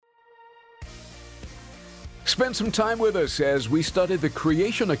Spend some time with us as we study the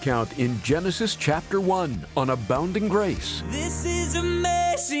creation account in Genesis chapter 1 on Abounding Grace. This is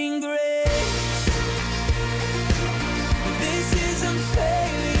amazing grace. This is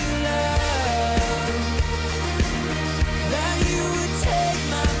unfailing love. That you would take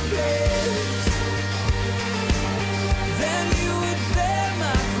my place. That you would bear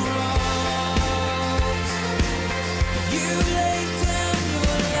my cross. You laid down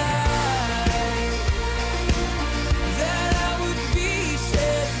your life. That I would be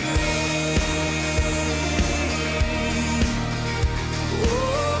set free.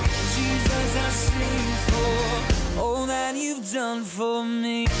 Oh, Jesus, I sing for all that you've done for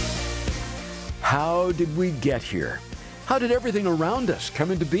me. How did we get here? How did everything around us come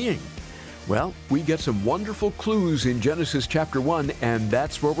into being? Well, we get some wonderful clues in Genesis chapter 1, and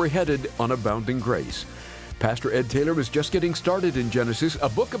that's where we're headed on Abounding Grace. Pastor Ed Taylor was just getting started in Genesis, a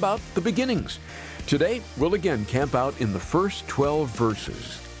book about the beginnings. Today, we'll again camp out in the first 12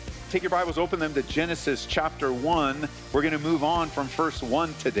 verses. Take your Bibles, open them to Genesis chapter 1. We're going to move on from verse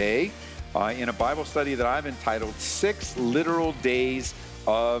 1 today in a Bible study that I've entitled 6 Literal Days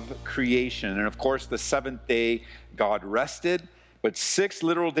of Creation. And of course, the seventh day, God rested. But 6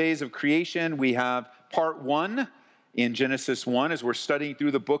 literal days of creation. We have part 1 in Genesis 1 as we're studying through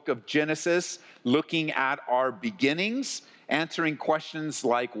the book of Genesis, looking at our beginnings, answering questions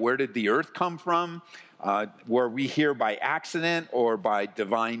like where did the earth come from? Were we here by accident or by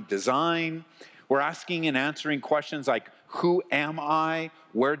divine design? We're asking and answering questions like who am I?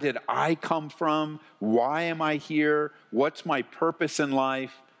 Where did I come from? Why am I here? What's my purpose in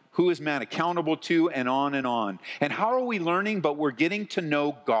life? Who is man accountable to? And on and on. And how are we learning? But we're getting to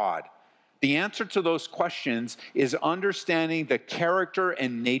know God. The answer to those questions is understanding the character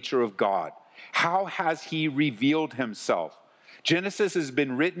and nature of God. How has he revealed himself? Genesis has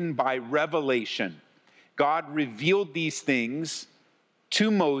been written by revelation. God revealed these things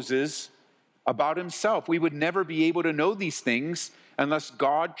to Moses about himself. We would never be able to know these things unless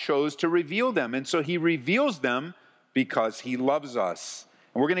God chose to reveal them. And so he reveals them because he loves us.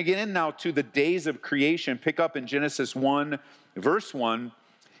 And we're going to get in now to the days of creation. Pick up in Genesis 1, verse 1.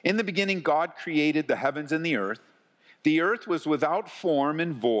 In the beginning, God created the heavens and the earth. The earth was without form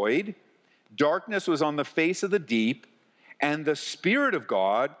and void. Darkness was on the face of the deep. And the Spirit of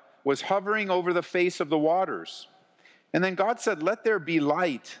God was hovering over the face of the waters. And then God said, let there be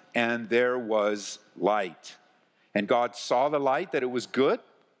light. And there was light. And God saw the light, that it was good.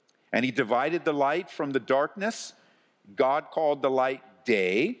 And he divided the light from the darkness. God called the light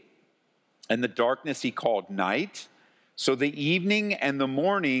day, and the darkness he called night. So the evening and the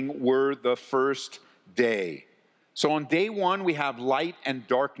morning were the first day. So on day 1, we have light and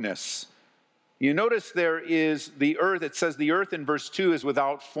darkness. You notice there is the earth. It says the earth in verse 2 is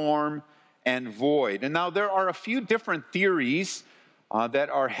without form and void. And now there are a few different theories that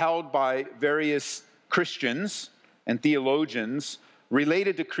are held by various Christians and theologians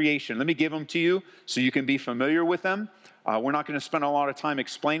related to creation. Let me give them to you so you can be familiar with them. We're not going to spend a lot of time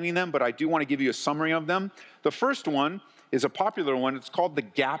explaining them, but I do want to give you a summary of them. The first one is a popular one. It's called the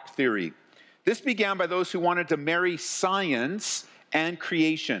gap theory. This began by those who wanted to marry science and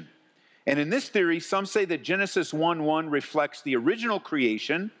creation. And in this theory, some say that Genesis 1:1 reflects the original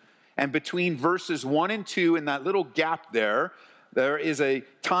creation, and between verses 1 and 2, in that little gap there is a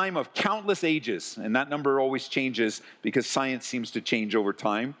time of countless ages, and that number always changes because science seems to change over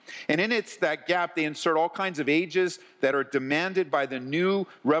time. And in that gap, they insert all kinds of ages that are demanded by the new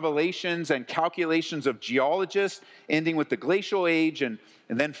revelations and calculations of geologists, ending with the glacial age, and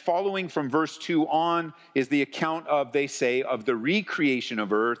then following from verse 2 on is the account of, they say, of the recreation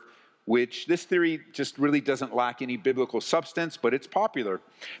of earth, which this theory just really doesn't lack any biblical substance, but it's popular.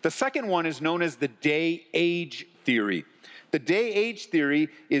 The second one is known as the day-age theory. The day-age theory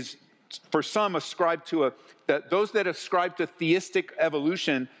is, for some, ascribed to those that ascribe to theistic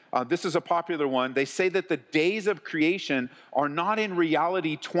evolution. This is a popular one. They say that the days of creation are not in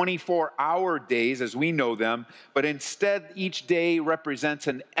reality 24-hour days as we know them, but instead each day represents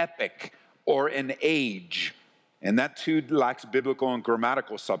an epoch or an age. And that too lacks biblical and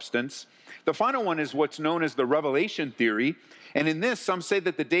grammatical substance. The final one is what's known as the revelation theory. And in this, some say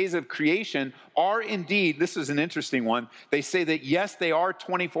that the days of creation are indeed, this is an interesting one, they say that yes, they are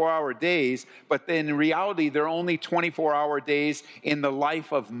 24-hour days, but then in reality, they're only 24-hour days in the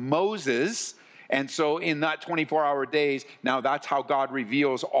life of Moses. And so in that 24-hour days, now that's how God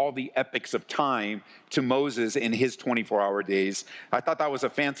reveals all the epochs of time to Moses in his 24-hour days. I thought that was a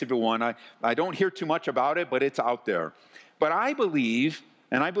fanciful one. I don't hear too much about it, but it's out there. But I believe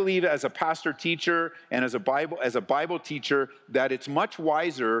And I believe as a pastor teacher and as a Bible teacher that it's much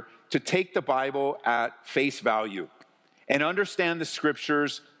wiser to take the Bible at face value and understand the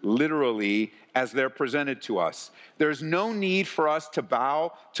scriptures literally as they're presented to us. There's no need for us to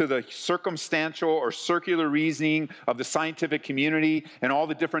bow to the circumstantial or circular reasoning of the scientific community and all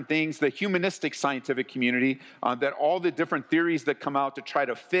the different things, the humanistic scientific community, that all the different theories that come out to try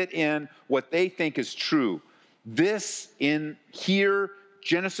to fit in what they think is true. This in here,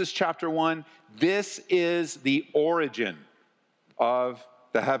 Genesis chapter 1, this is the origin of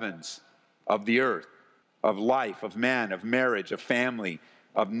the heavens, of the earth, of life, of man, of marriage, of family,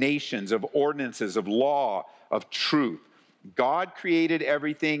 of nations, of ordinances, of law, of truth. God created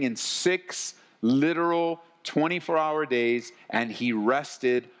everything in 6 literal 24-hour days, and he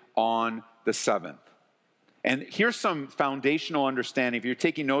rested on the 7th. And here's some foundational understanding. If you're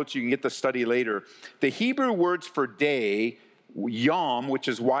taking notes, you can get the study later. The Hebrew words for day, yom, which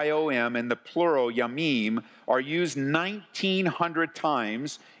is Y-O-M, and the plural, yamim, are used 1,900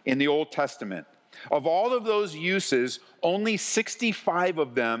 times in the Old Testament. Of all of those uses, only 65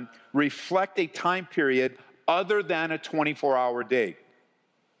 of them reflect a time period other than a 24-hour day.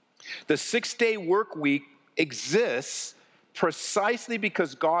 The 6-day work week exists precisely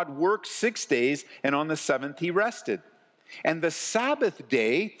because God worked 6 days, and on the 7th he rested. And the Sabbath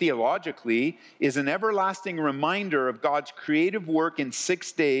day, theologically, is an everlasting reminder of God's creative work in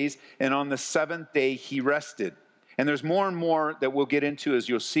 6 days, and on the 7th day he rested. And there's more and more that we'll get into as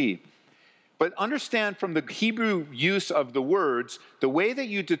you'll see. But understand from the Hebrew use of the words, the way that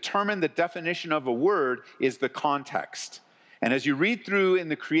you determine the definition of a word is the context. And as you read through in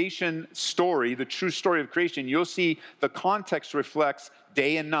the creation story, the true story of creation, you'll see the context reflects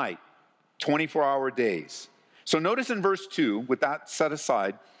day and night, 24-hour days. So notice in verse 2, with that set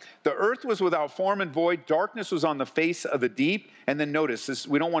aside, the earth was without form and void, darkness was on the face of the deep. And then notice this,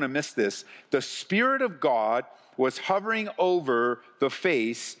 we don't want to miss this. The Spirit of God was hovering over the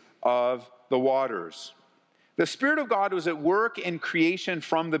face of the waters. The Spirit of God was at work in creation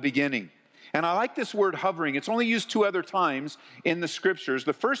from the beginning. And I like this word hovering. It's only used 2 other times in the scriptures.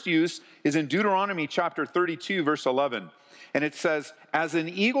 The first use is in Deuteronomy chapter 32, verse 11. And it says, as an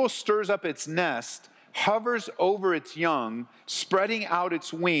eagle stirs up its nest, hovers over its young, spreading out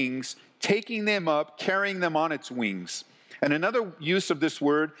its wings, taking them up, carrying them on its wings. And another use of this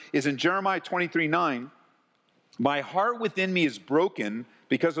word is in Jeremiah 23:9. My heart within me is broken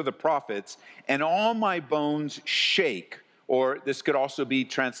because of the prophets, and all my bones shake. Or this could also be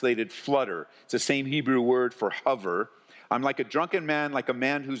translated flutter. It's the same Hebrew word for hover. I'm like a drunken man, like a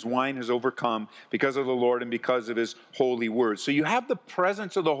man whose wine has overcome because of the Lord and because of his holy word. So you have the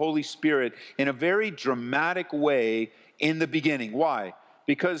presence of the Holy Spirit in a very dramatic way in the beginning. Why?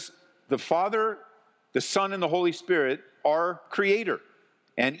 Because the Father, the Son, and the Holy Spirit are creator.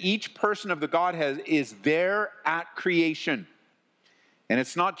 And each person of the Godhead is there at creation. And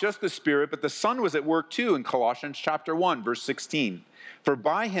it's not just the Spirit, but the Son was at work too in Colossians chapter 1, verse 16. For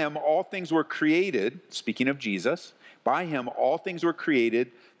by him all things were created, speaking of Jesus, by him all things were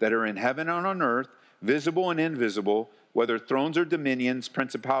created that are in heaven and on earth, visible and invisible, whether thrones or dominions,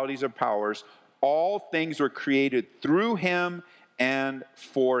 principalities or powers, all things were created through him and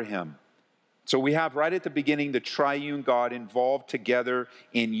for him. So we have right at the beginning the triune God involved together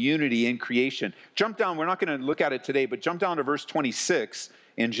in unity in creation. Jump down, we're not going to look at it today, but jump down to verse 26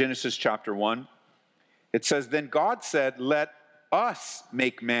 in Genesis chapter 1. It says, then God said, let us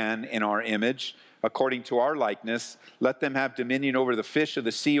make man in our image, according to our likeness. Let them have dominion over the fish of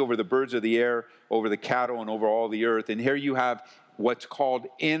the sea, over the birds of the air, over the cattle, and over all the earth. And here you have what's called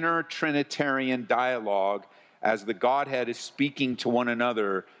inner Trinitarian dialogue as the Godhead is speaking to one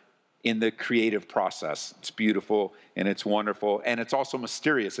another in the creative process. It's beautiful and it's wonderful and it's also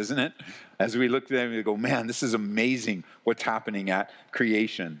mysterious, isn't it? As we look at them, we go, man, this is amazing what's happening at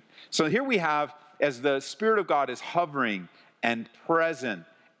creation. So here we have, as the Spirit of God is hovering and present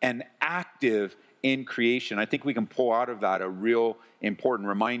and active in creation, I think we can pull out of that a real important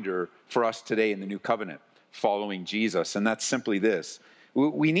reminder for us today in the new covenant, following Jesus. And that's simply this.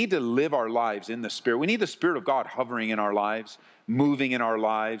 We need to live our lives in the Spirit. We need the Spirit of God hovering in our lives, moving in our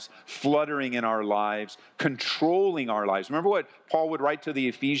lives, fluttering in our lives, controlling our lives. Remember what Paul would write to the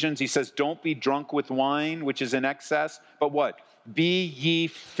Ephesians? He says, don't be drunk with wine, which is in excess, but what? Be ye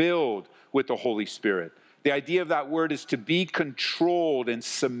filled with the Holy Spirit. The idea of that word is to be controlled and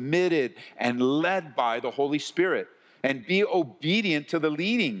submitted and led by the Holy Spirit and be obedient to the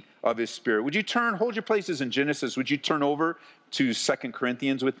leading of his Spirit. Would you hold your places in Genesis, would you turn over to 2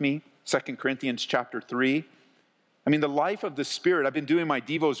 Corinthians with me? 2 Corinthians chapter 3. I mean, the life of the Spirit. I've been doing my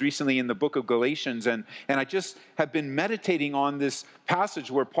devos recently in the book of Galatians, and I just have been meditating on this passage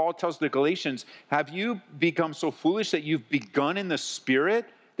where Paul tells the Galatians, have you become so foolish that you've begun in the Spirit,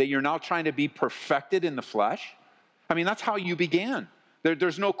 that you're now trying to be perfected in the flesh? I mean, that's how you began.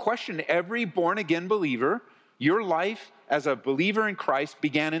 There's no question. Every born-again believer, your life as a believer in Christ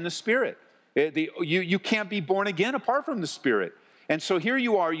began in the Spirit. You can't be born again apart from the Spirit. And so here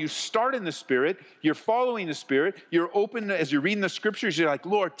you are, you start in the Spirit, you're following the Spirit, you're open as you're reading the Scriptures, you're like,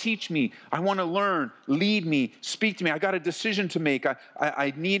 Lord, teach me, I want to learn, lead me, speak to me, I got a decision to make,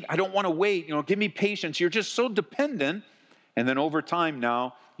 I don't want to wait, give me patience. You're just so dependent, and then over time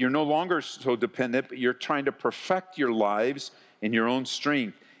now, you're no longer so dependent, but you're trying to perfect your lives in your own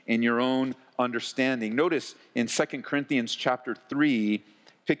strength, in your own understanding. Notice in 2 Corinthians chapter 3,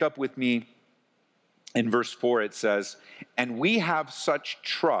 pick up with me, in verse 4, it says, and we have such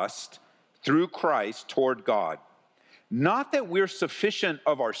trust through Christ toward God. Not that we're sufficient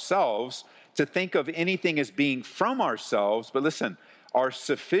of ourselves to think of anything as being from ourselves, but listen, our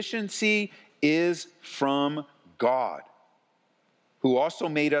sufficiency is from God, who also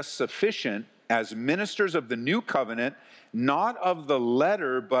made us sufficient as ministers of the new covenant, not of the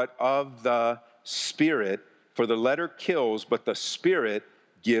letter, but of the Spirit. For the letter kills, but the Spirit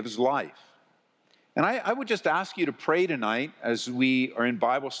gives life. And I would just ask you to pray tonight as we are in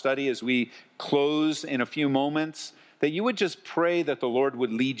Bible study, as we close in a few moments, that you would just pray that the Lord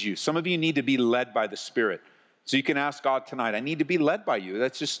would lead you. Some of you need to be led by the Spirit. So you can ask God tonight, I need to be led by you.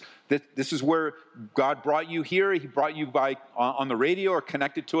 This is where God brought you here. He brought you on the radio or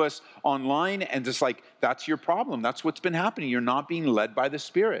connected to us online. And just like, that's your problem. That's what's been happening. You're not being led by the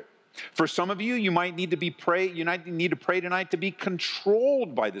Spirit. For some of you, you might need to pray tonight to be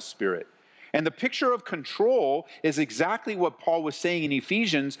controlled by the Spirit. And the picture of control is exactly what Paul was saying in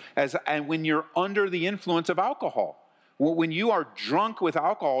Ephesians and when you're under the influence of alcohol. When you are drunk with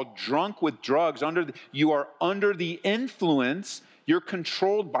alcohol, drunk with drugs, you are under the influence, you're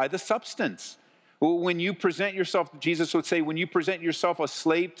controlled by the substance. When you present yourself, Jesus would say, when you present yourself a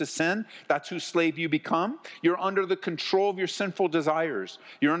slave to sin, that's whose slave you become. You're under the control of your sinful desires.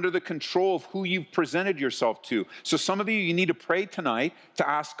 You're under the control of who you've presented yourself to. So some of you need to pray tonight to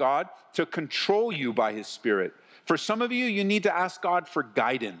ask God to control you by His Spirit. For some of you, you need to ask God for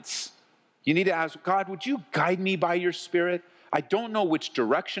guidance. You need to ask, God, would you guide me by your Spirit? I don't know which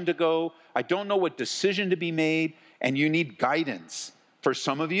direction to go. I don't know what decision to be made, and you need guidance. For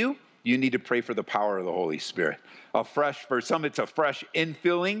some of you, you need to pray for the power of the Holy Spirit. For some, it's a fresh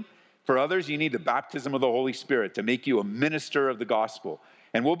infilling. For others, you need the baptism of the Holy Spirit to make you a minister of the gospel.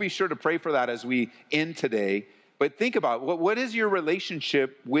 And we'll be sure to pray for that as we end today. But think about what is your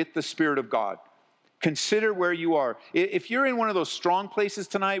relationship with the Spirit of God? Consider where you are. If you're in one of those strong places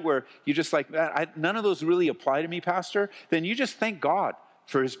tonight where you're just like, none of those really apply to me, Pastor, then you just thank God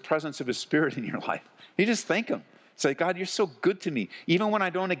for His presence of His Spirit in your life. You just thank Him. Say, God, you're so good to me. Even when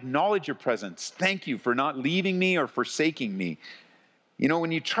I don't acknowledge your presence, thank you for not leaving me or forsaking me.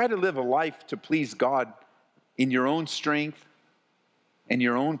 When you try to live a life to please God in your own strength and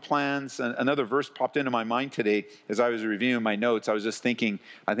your own plans, another verse popped into my mind today as I was reviewing my notes. I was just thinking,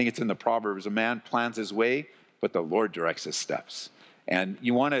 I think it's in the Proverbs, a man plans his way, but the Lord directs his steps. And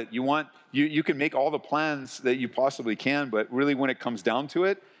you can make all the plans that you possibly can, but really when it comes down to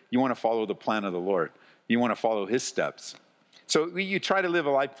it, you want to follow the plan of the Lord. You want to follow His steps. So you try to live a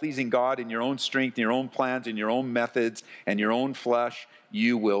life pleasing God in your own strength, in your own plans, in your own methods, and your own flesh,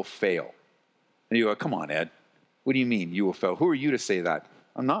 you will fail. And you go, come on, Ed. What do you mean you will fail? Who are you to say that?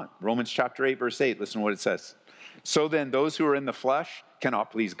 I'm not. Romans chapter 8, verse 8. Listen to what it says. So then those who are in the flesh cannot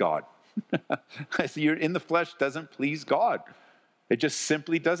please God. You're in the flesh doesn't please God. It just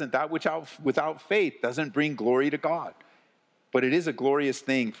simply doesn't. That which without faith doesn't bring glory to God. But it is a glorious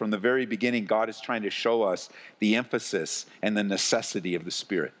thing. From the very beginning, God is trying to show us the emphasis and the necessity of the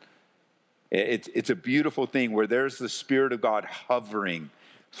Spirit. It's a beautiful thing where there's the Spirit of God hovering,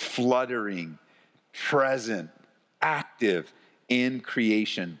 fluttering, present, active in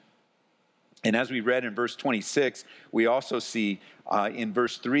creation. And as we read in verse 26, we also see in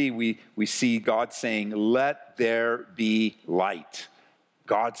verse 3, we see God saying, let there be light.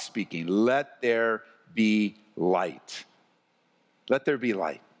 God speaking, let there be light. Let there be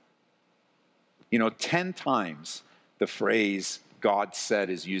light. 10 times the phrase God said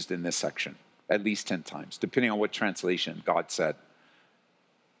is used in this section. At least 10 times, depending on what translation God said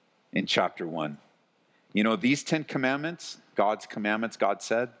in chapter 1. These 10 commandments, God's commandments, God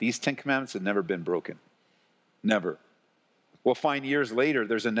said, these 10 commandments have never been broken. Never. We'll find years later,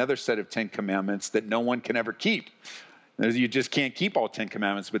 there's another set of 10 commandments that no one can ever keep. You just can't keep all 10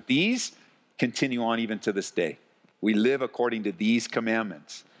 commandments, but these continue on even to this day. We live according to these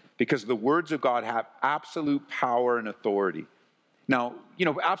commandments because the words of God have absolute power and authority. Now,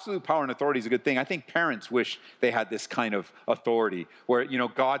 absolute power and authority is a good thing. I think parents wish they had this kind of authority where,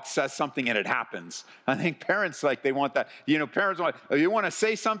 God says something and it happens. I think parents, they want that. Parents want, you want to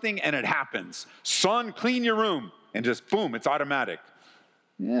say something and it happens. Son, clean your room. And just boom, it's automatic.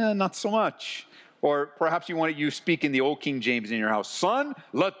 Yeah, not so much. Or perhaps you speak in the old King James in your house. Son,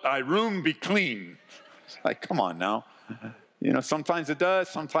 let thy room be clean. It's come on now. Sometimes it does,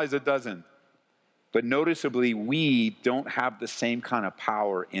 sometimes it doesn't. But noticeably, we don't have the same kind of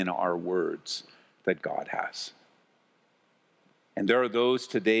power in our words that God has. And there are those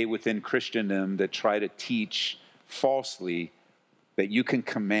today within Christendom that try to teach falsely that you can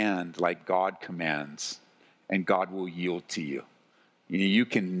command like God commands, and God will yield to you. You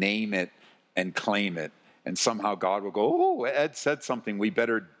can name it and claim it, and somehow God will go, oh, Ed said something, we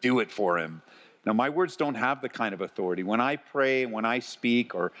better do it for him. Now, my words don't have the kind of authority. When I pray, when I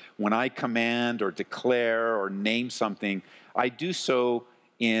speak, or when I command or declare or name something, I do so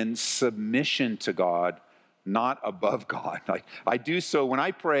in submission to God, not above God. I do so, when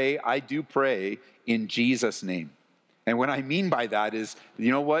I pray, I do pray in Jesus' name. And what I mean by that is, you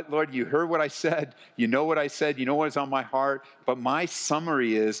know what, Lord, you heard what I said. You know what I said. You know what is on my heart. But my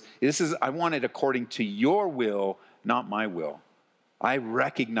summary is, I want it according to your will, not my will. I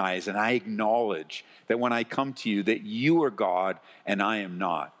recognize and I acknowledge that when I come to you, that you are God and I am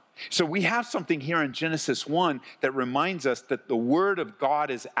not. So we have something here in Genesis 1 that reminds us that the word of God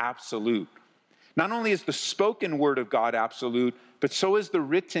is absolute. Not only is the spoken word of God absolute, but so is the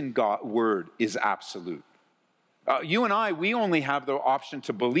written word is absolute. You and I, we only have the option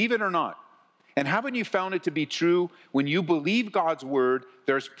to believe it or not. And haven't you found it to be true? When you believe God's word,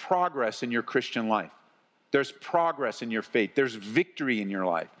 there's progress in your Christian life. There's progress in your faith. There's victory in your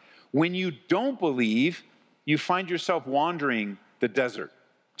life. When you don't believe, you find yourself wandering the desert,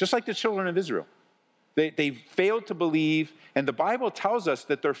 just like the children of Israel. They failed to believe, and the Bible tells us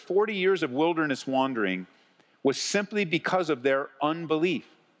that their 40 years of wilderness wandering was simply because of their unbelief.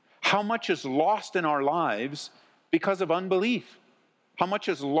 How much is lost in our lives because of unbelief? How much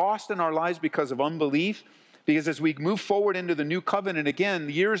is lost in our lives because of unbelief? Because as we move forward into the new covenant again,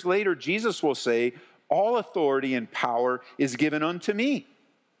 years later, Jesus will say, all authority and power is given unto me.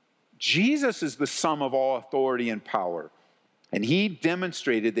 Jesus is the sum of all authority and power. And he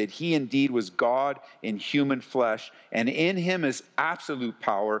demonstrated that he indeed was God in human flesh. And in him is absolute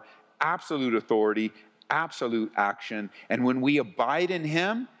power, absolute authority, absolute action. And when we abide in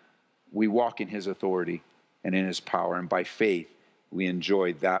him, we walk in his authority and in his power. And by faith, we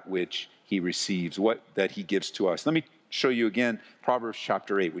enjoy that which he receives, that he gives to us. Let me show you again Proverbs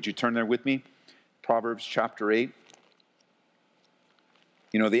chapter 8. Would you turn there with me? Proverbs chapter 8.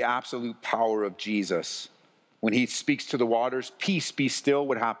 The absolute power of Jesus. When he speaks to the waters, peace, be still,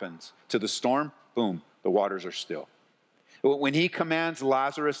 what happens? To the storm, boom, the waters are still. When he commands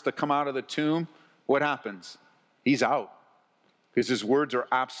Lazarus to come out of the tomb, what happens? He's out, because his words are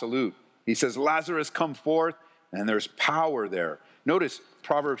absolute. He says, Lazarus, come forth, and there's power there. Notice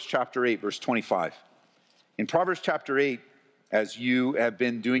Proverbs chapter 8, verse 25. In Proverbs chapter 8, as you have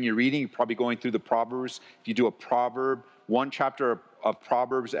been doing your reading, you're probably going through the Proverbs. If you do a proverb, one chapter of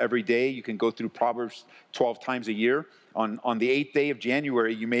Proverbs every day, you can go through Proverbs 12 times a year. On the 8th day of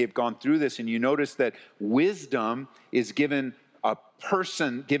January, you may have gone through this, and you notice that wisdom is given a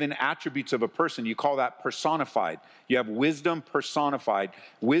person, given attributes of a person. You call that personified. You have wisdom personified.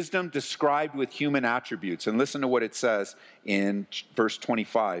 Wisdom described with human attributes. And listen to what it says in verse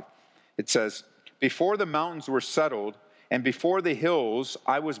 25. It says, before the mountains were settled, and before the hills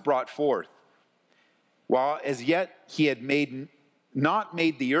I was brought forth. While as yet he had not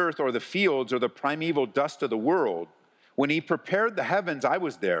made the earth or the fields or the primeval dust of the world. When he prepared the heavens, I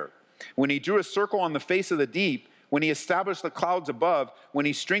was there. When he drew a circle on the face of the deep, when he established the clouds above, when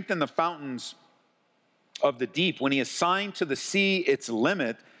he strengthened the fountains of the deep, when he assigned to the sea its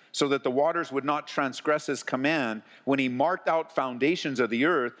limit, so that the waters would not transgress his command, when he marked out foundations of the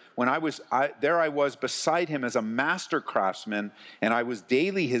earth, when I was beside him as a master craftsman, and I was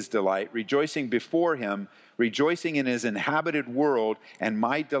daily his delight, rejoicing before him, rejoicing in his inhabited world, and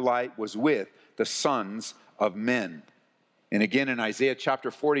my delight was with the sons of men. And again in Isaiah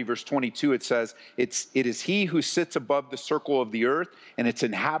chapter 40, verse 22, it says, it is he who sits above the circle of the earth, and its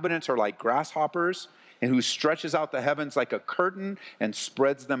inhabitants are like grasshoppers, and who stretches out the heavens like a curtain and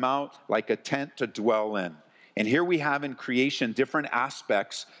spreads them out like a tent to dwell in. And here we have in creation different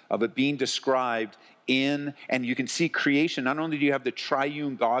aspects of it being described in, and you can see creation, not only do you have the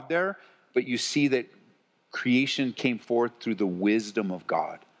triune God there, but you see that creation came forth through the wisdom of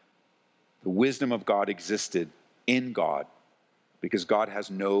God. The wisdom of God existed in God, because God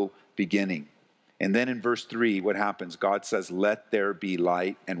has no beginning. And then in verse 3, what happens? God says, let there be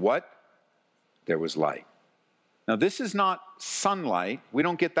light. And what? There was light. Now, this is not sunlight. We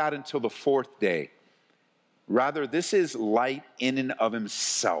don't get that until the fourth day. Rather, this is light in and of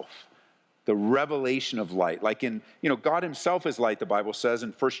himself, the revelation of light. Like God himself is light, the Bible says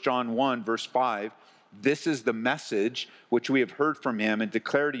in 1 John 1, verse 5, this is the message which we have heard from him and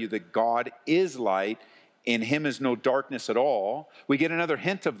declare to you that God is light. In him is no darkness at all. We get another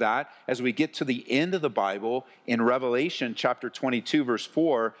hint of that as we get to the end of the Bible in Revelation chapter 22, verse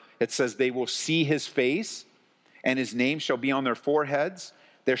 4. It says, they will see his face, and his name shall be on their foreheads.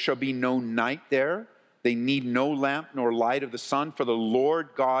 There shall be no night there. They need no lamp nor light of the sun, for the Lord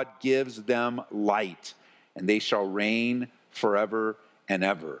God gives them light, and they shall reign forever and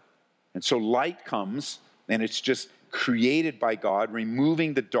ever. And so light comes, and it's just created by God,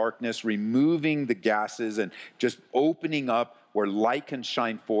 removing the darkness, removing the gases, and just opening up where light can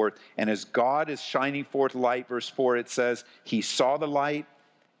shine forth. And as God is shining forth light, verse 4, it says, he saw the light,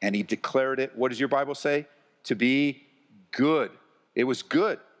 and he declared it, what does your Bible say? To be good. It was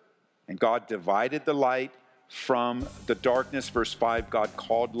good. And God divided the light from the darkness. Verse 5, God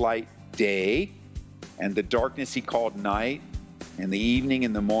called light day, and the darkness he called night, and the evening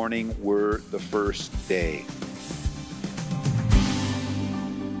and the morning were the first day.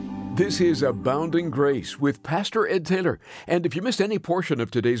 This is Abounding Grace with Pastor Ed Taylor. And if you missed any portion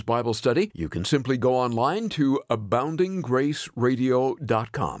of today's Bible study, you can simply go online to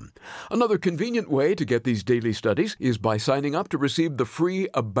aboundinggraceradio.com. Another convenient way to get these daily studies is by signing up to receive the free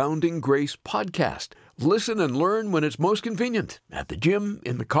Abounding Grace podcast. Listen and learn when it's most convenient, at the gym,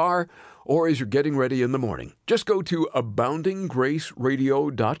 in the car, or as you're getting ready in the morning. Just go to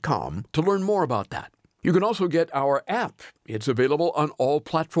aboundinggraceradio.com to learn more about that. You can also get our app. It's available on all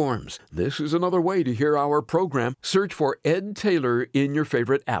platforms. This is another way to hear our program. Search for Ed Taylor in your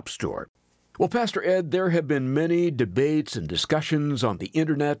favorite app store. Well, Pastor Ed, there have been many debates and discussions on the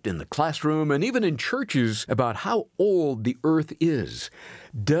internet, in the classroom, and even in churches about how old the earth is.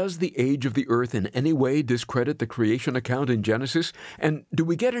 Does the age of the earth in any way discredit the creation account in Genesis? And do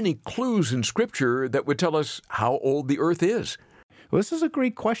we get any clues in Scripture that would tell us how old the earth is? Well, this is a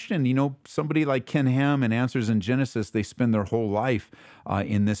great question. Somebody like Ken Ham in Answers in Genesis, they spend their whole life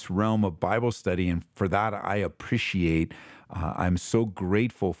in this realm of Bible study, and for that I appreciate. I'm so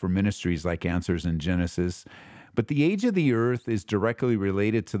grateful for ministries like Answers in Genesis. But the age of the earth is directly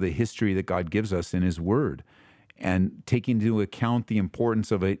related to the history that God gives us in his word. And taking into account the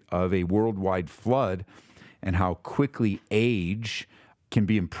importance of a worldwide flood and how quickly age can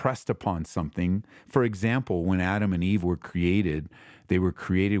be impressed upon something. For example, when Adam and Eve were created, they were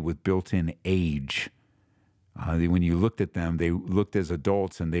created with built-in age. When you looked at them, they looked as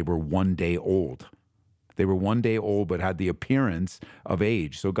adults and they were 1 day old. They were 1 day old but had the appearance of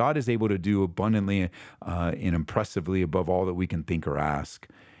age. So God is able to do abundantly and impressively above all that we can think or ask.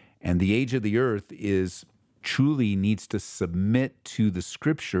 And the age of the earth truly needs to submit to the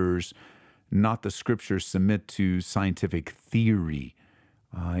Scriptures, not the Scriptures submit to scientific theory.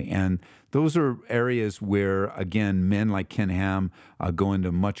 And those are areas where, again, men like Ken Ham go into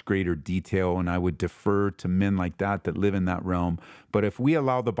much greater detail, and I would defer to men like that live in that realm. But if we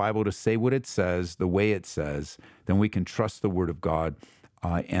allow the Bible to say what it says, the way it says, then we can trust the Word of God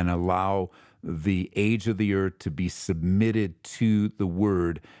and allow the age of the earth to be submitted to the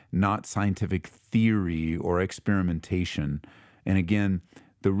Word, not scientific theory or experimentation. And again,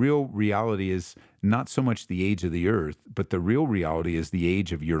 the real reality is not so much the age of the earth, but the real reality is the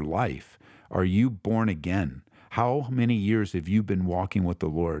age of your life. Are you born again? How many years have you been walking with the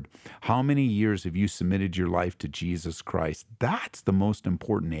Lord? How many years have you submitted your life to Jesus Christ? That's the most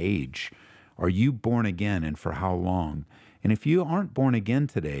important age. Are you born again, and for how long? And if you aren't born again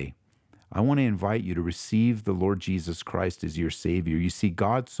today, I want to invite you to receive the Lord Jesus Christ as your Savior. You see,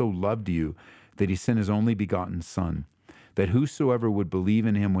 God so loved you that he sent his only begotten Son, that whosoever would believe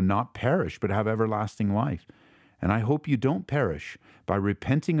in him would not perish, but have everlasting life. And I hope you don't perish by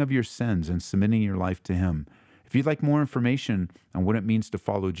repenting of your sins and submitting your life to him. If you'd like more information on what it means to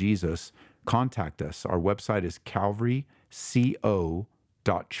follow Jesus, contact us. Our website is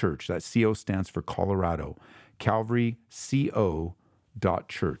calvaryco.church. That CO stands for Colorado.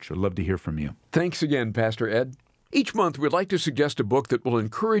 calvaryco.church. I'd love to hear from you. Thanks again, Pastor Ed. Each month, we'd like to suggest a book that will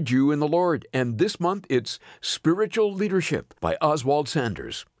encourage you in the Lord. And this month, it's Spiritual Leadership by Oswald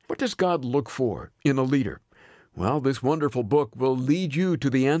Sanders. What does God look for in a leader? Well, this wonderful book will lead you to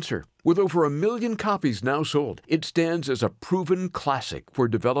the answer. With over 1 million copies now sold, it stands as a proven classic for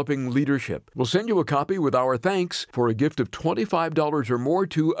developing leadership. We'll send you a copy with our thanks for a gift of $25 or more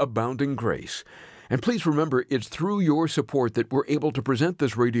to Abounding Grace. And please remember, it's through your support that we're able to present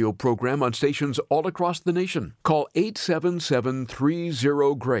this radio program on stations all across the nation. Call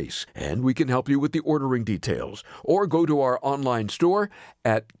 877-30-GRACE, and we can help you with the ordering details. Or go to our online store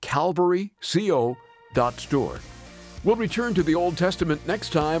at calvaryco.store. We'll return to the Old Testament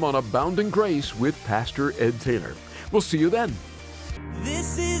next time on Abounding Grace with Pastor Ed Taylor. We'll see you then.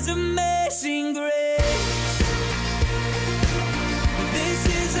 This is amazing grace. This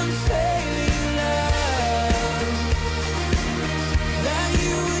is unfailing love. That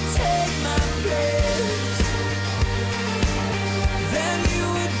you would take my place. That you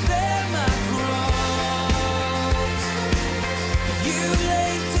would bear my cross. You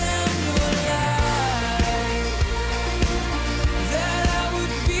laid down your life. That I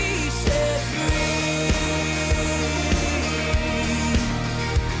would be set free.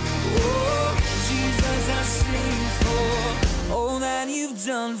 Oh, Jesus, I sing for all that you've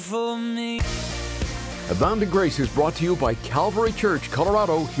done for me. Abounding Grace is brought to you by Calvary Church,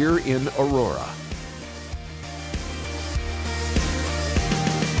 Colorado, here in Aurora.